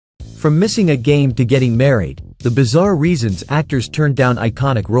From missing a game to getting married, the bizarre reasons actors turned down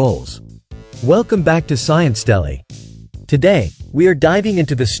iconic roles. Welcome back to Sciencetelly. Today, we are diving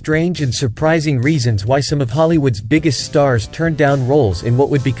into the strange and surprising reasons why some of Hollywood's biggest stars turned down roles in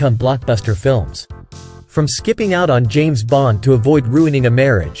what would become blockbuster films. From skipping out on James Bond to avoid ruining a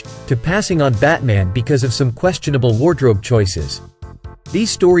marriage, to passing on Batman because of some questionable wardrobe choices.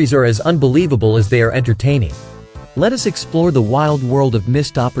 These stories are as unbelievable as they are entertaining. Let us explore the wild world of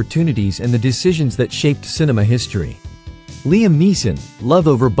missed opportunities and the decisions that shaped cinema history. Liam Neeson, love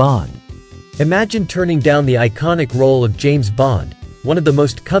over Bond. Imagine turning down the iconic role of James Bond, one of the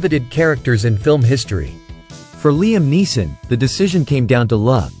most coveted characters in film history. For Liam Neeson, the decision came down to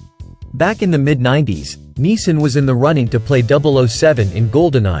love. Back in the mid-90s, Neeson was in the running to play 007 in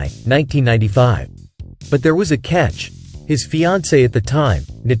GoldenEye, 1995. But there was a catch. His fiancée at the time,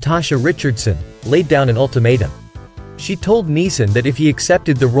 Natasha Richardson, laid down an ultimatum. She told Neeson that if he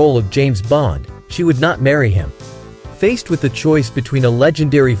accepted the role of James Bond, she would not marry him. Faced with the choice between a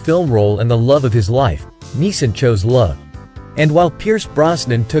legendary film role and the love of his life, Neeson chose love. And while Pierce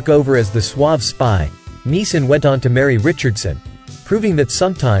Brosnan took over as the suave spy, Neeson went on to marry Richardson, proving that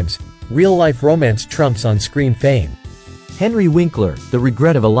sometimes, real-life romance trumps on-screen fame. Henry Winkler, the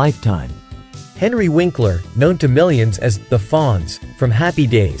regret of a lifetime. Henry Winkler, known to millions as the Fonz from Happy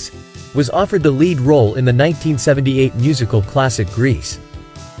Days, was offered the lead role in the 1978 musical classic Grease.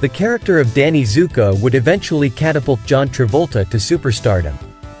 The character of Danny Zuko would eventually catapult John Travolta to superstardom.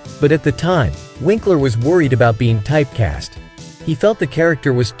 But at the time, Winkler was worried about being typecast. He felt the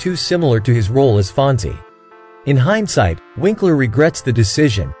character was too similar to his role as Fonzie. In hindsight, Winkler regrets the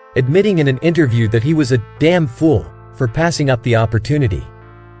decision, admitting in an interview that he was a damn fool for passing up the opportunity.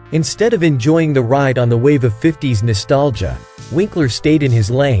 Instead of enjoying the ride on the wave of 50s nostalgia, Winkler stayed in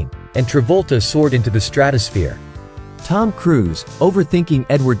his lane, and Travolta soared into the stratosphere. Tom Cruise, overthinking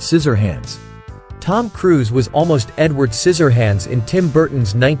Edward Scissorhands. Tom Cruise was almost Edward Scissorhands in Tim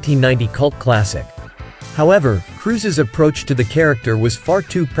Burton's 1990 cult classic. However, Cruise's approach to the character was far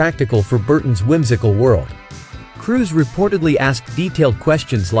too practical for Burton's whimsical world. Cruise reportedly asked detailed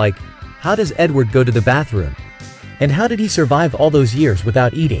questions like, how does Edward go to the bathroom? And how did he survive all those years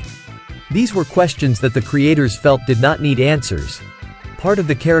without eating? These were questions that the creators felt did not need answers. Part of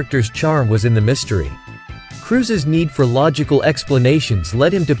the character's charm was in the mystery. Cruise's need for logical explanations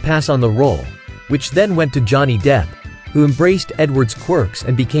led him to pass on the role, which then went to Johnny Depp, who embraced Edward's quirks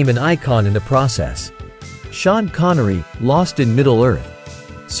and became an icon in the process. Sean Connery, lost in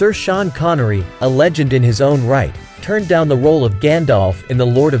Middle-earth. Sir Sean Connery, a legend in his own right, turned down the role of Gandalf in the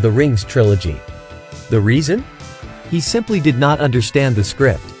Lord of the Rings trilogy. The reason? He simply did not understand the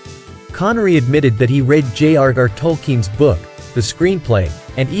script. Connery admitted that he read J.R.R. Tolkien's book, the screenplay,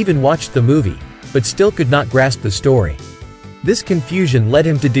 and even watched the movie, but still could not grasp the story. This confusion led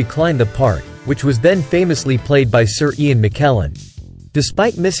him to decline the part, which was then famously played by Sir Ian McKellen.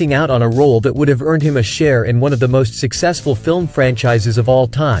 Despite missing out on a role that would have earned him a share in one of the most successful film franchises of all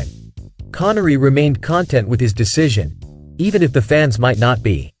time, Connery remained content with his decision, even if the fans might not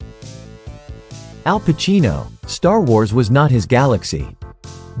be. Al Pacino, Star Wars was not his galaxy.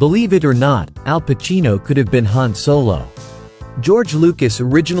 Believe it or not, Al Pacino could have been Han Solo. George Lucas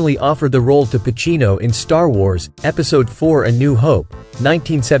originally offered the role to Pacino in Star Wars, Episode IV A New Hope,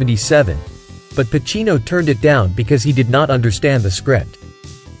 1977. But Pacino turned it down because he did not understand the script.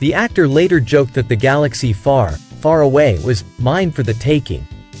 The actor later joked that the galaxy far, far away was mine for the taking,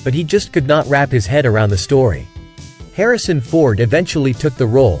 but he just could not wrap his head around the story. Harrison Ford eventually took the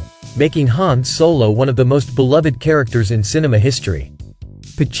role, making Han Solo one of the most beloved characters in cinema history.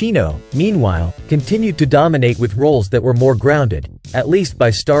 Pacino, meanwhile, continued to dominate with roles that were more grounded, at least by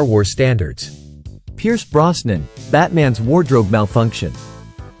Star Wars standards. Pierce Brosnan, Batman's wardrobe malfunction.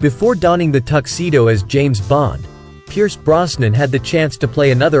 Before donning the tuxedo as James Bond, Pierce Brosnan had the chance to play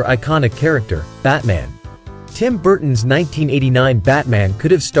another iconic character, Batman. Tim Burton's 1989 Batman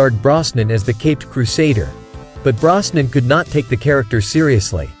could have starred Brosnan as the Caped Crusader, but Brosnan could not take the character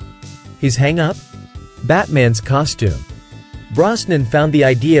seriously. His hang-up? Batman's costume. Brosnan found the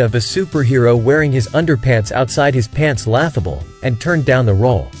idea of a superhero wearing his underpants outside his pants laughable, and turned down the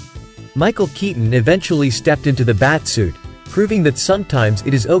role. Michael Keaton eventually stepped into the Batsuit, proving that sometimes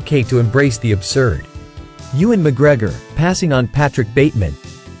it is okay to embrace the absurd. Ewan McGregor, passing on Patrick Bateman.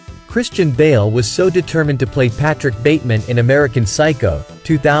 Christian Bale was so determined to play Patrick Bateman in American Psycho,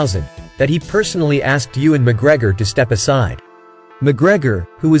 2000, that he personally asked Ewan McGregor to step aside. McGregor,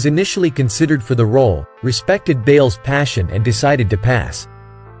 who was initially considered for the role, respected Bale's passion and decided to pass.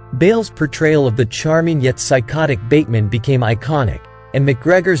 Bale's portrayal of the charming yet psychotic Bateman became iconic, and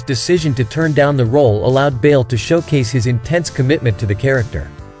McGregor's decision to turn down the role allowed Bale to showcase his intense commitment to the character.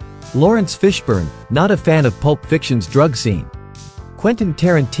 Lawrence Fishburne, not a fan of Pulp Fiction's drug scene. Quentin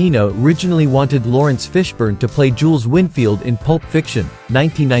Tarantino originally wanted Lawrence Fishburne to play Jules Winfield in Pulp Fiction,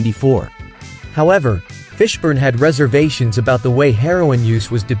 1994. However, Fishburne had reservations about the way heroin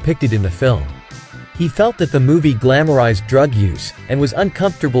use was depicted in the film. He felt that the movie glamorized drug use, and was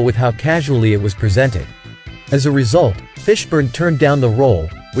uncomfortable with how casually it was presented. As a result, Fishburne turned down the role,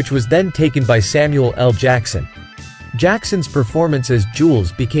 which was then taken by Samuel L. Jackson. Jackson's performance as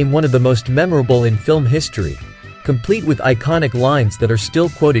Jules became one of the most memorable in film history, complete with iconic lines that are still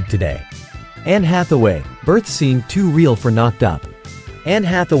quoted today. Anne Hathaway, birth scene too real for Knocked Up. Anne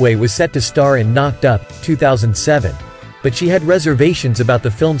Hathaway was set to star in Knocked Up, 2007, but she had reservations about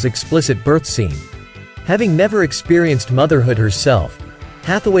the film's explicit birth scene. Having never experienced motherhood herself,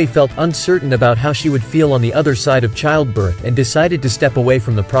 Hathaway felt uncertain about how she would feel on the other side of childbirth and decided to step away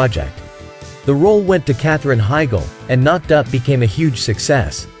from the project. The role went to Katherine Heigl, and Knocked Up became a huge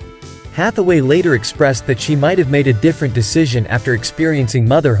success. Hathaway later expressed that she might have made a different decision after experiencing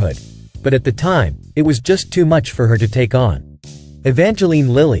motherhood, but at the time, it was just too much for her to take on. Evangeline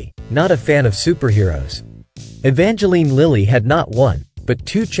Lilly, not a fan of superheroes. Evangeline Lilly had not one, but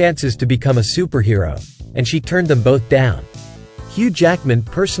 2 chances to become a superhero, and she turned them both down. Hugh Jackman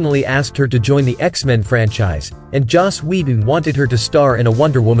personally asked her to join the X-Men franchise, and Joss Whedon wanted her to star in a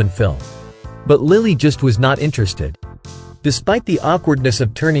Wonder Woman film. But Lilly just was not interested. Despite the awkwardness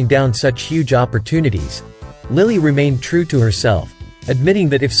of turning down such huge opportunities, Lilly remained true to herself, admitting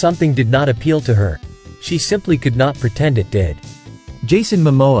that if something did not appeal to her, she simply could not pretend it did. Jason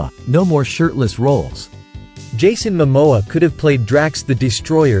Momoa, no more shirtless roles. Jason Momoa could have played Drax the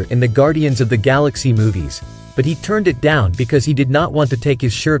Destroyer in the Guardians of the Galaxy movies, but he turned it down because he did not want to take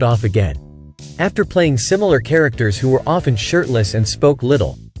his shirt off again. After playing similar characters who were often shirtless and spoke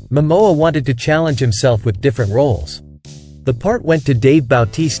little, Momoa wanted to challenge himself with different roles. The part went to Dave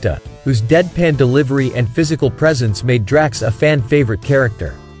Bautista, whose deadpan delivery and physical presence made Drax a fan-favorite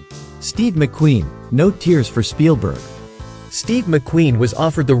character. Steve McQueen, no tears for Spielberg. Steve McQueen was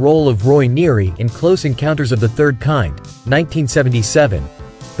offered the role of Roy Neary in Close Encounters of the Third Kind, 1977,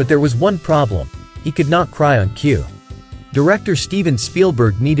 but there was one problem: he could not cry on cue. Director Steven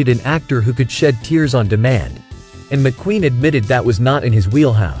Spielberg needed an actor who could shed tears on demand, and McQueen admitted that was not in his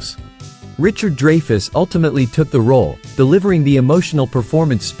wheelhouse. Richard Dreyfuss ultimately took the role, delivering the emotional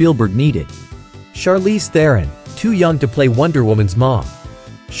performance Spielberg needed. Charlize Theron, too young to play Wonder Woman's mom.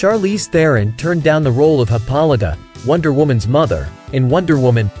 Charlize Theron turned down the role of Hippolyta, Wonder Woman's mother, in Wonder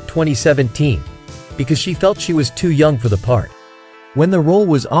Woman, 2017, because she felt she was too young for the part. When the role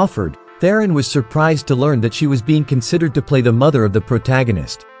was offered, Theron was surprised to learn that she was being considered to play the mother of the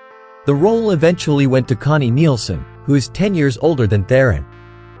protagonist. The role eventually went to Connie Nielsen, who is 10 years older than Theron.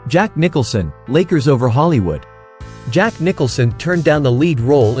 Jack Nicholson, Lakers over Hollywood. Jack Nicholson turned down the lead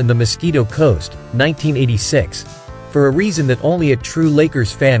role in The Mosquito Coast, 1986, for a reason that only a true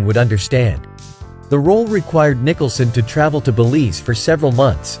Lakers fan would understand. The role required Nicholson to travel to Belize for several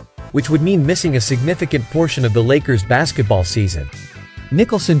months, which would mean missing a significant portion of the Lakers' basketball season.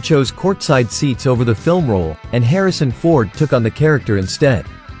 Nicholson chose courtside seats over the film role, and Harrison Ford took on the character instead.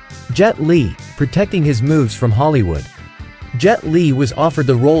 Jet Li, protecting his moves from Hollywood. Jet Li was offered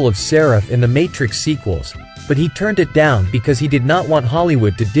the role of Seraph in the Matrix sequels, but he turned it down because he did not want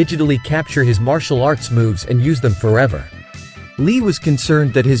Hollywood to digitally capture his martial arts moves and use them forever. Li was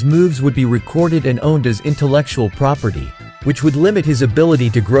concerned that his moves would be recorded and owned as intellectual property, which would limit his ability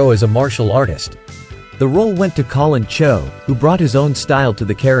to grow as a martial artist. The role went to Colin Cho, who brought his own style to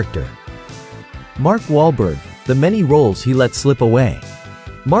the character. Mark Wahlberg, the many roles he let slip away.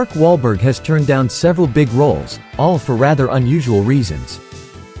 Mark Wahlberg has turned down several big roles, all for rather unusual reasons.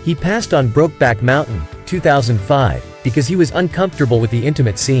 He passed on Brokeback Mountain, 2005, because he was uncomfortable with the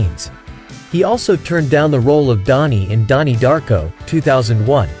intimate scenes. He also turned down the role of Donnie in Donnie Darko,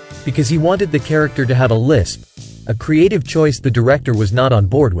 2001, because he wanted the character to have a lisp, a creative choice the director was not on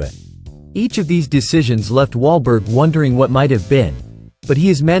board with. Each of these decisions left Wahlberg wondering what might have been, but he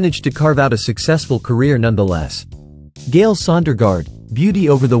has managed to carve out a successful career nonetheless. Gail Sondergaard, Beauty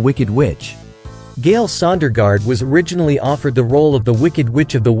over the Wicked Witch. Gail Sondergaard was originally offered the role of the Wicked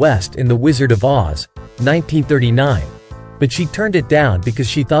Witch of the West in The Wizard of Oz, 1939, but she turned it down because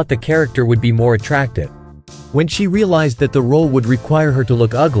she thought the character would be more attractive. When she realized that the role would require her to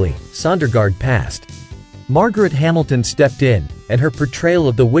look ugly, Sondergaard passed. Margaret Hamilton stepped in, and her portrayal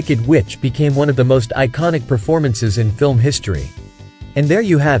of the Wicked Witch became one of the most iconic performances in film history. And there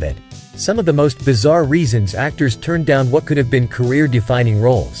you have it, some of the most bizarre reasons actors turned down what could have been career-defining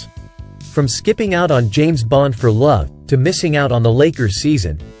roles. From skipping out on James Bond for Love, to missing out on the Lakers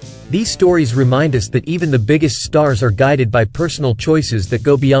season, These stories remind us that even the biggest stars are guided by personal choices that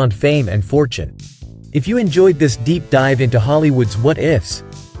go beyond fame and fortune. If you enjoyed this deep dive into Hollywood's what-ifs,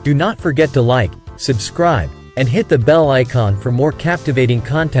 do not forget to like, subscribe, and hit the bell icon for more captivating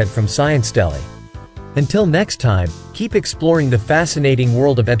content from Sciencetelly. Until next time, keep exploring the fascinating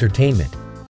world of entertainment.